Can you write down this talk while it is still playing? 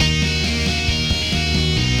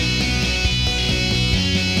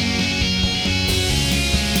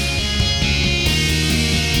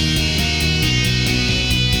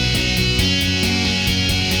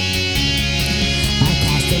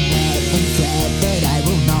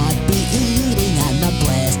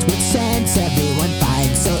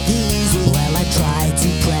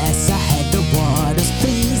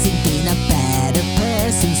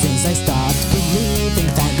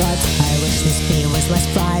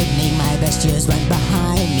widening, my best years went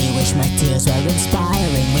behind me. Wish my tears were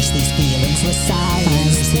inspiring, wish these feelings were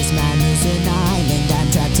silence. Iris, this man who's an island, I'm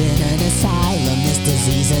trapped in an asylum. This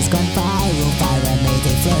disease has gone viral, fire made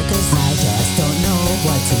it flare, 'cause I just don't know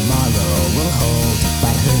what tomorrow will hold.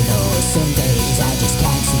 But who knows, some days I just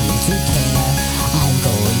can't seem to care. I'm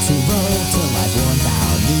going to roll till I've worn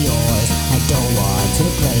down the oars. I don't want to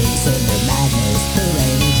place in the madness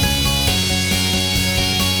parade.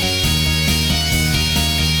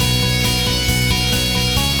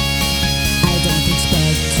 I don't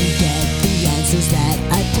expect to get the answers that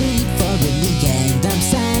I plead for. In the end, I'm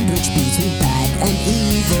sandwiched between bad and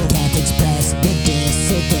evil. Can't express the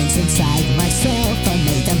dissidence inside myself. I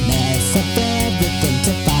made a mess of everything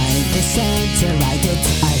to find the center.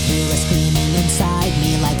 I hear a screaming inside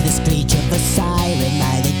me like the screech of a siren.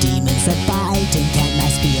 The demons are biting, can't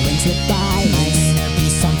mask feelings with violence. Might there be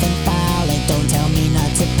something foul? Don't tell me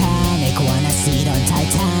not to panic. Wanna see it on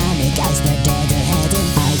Titanic. I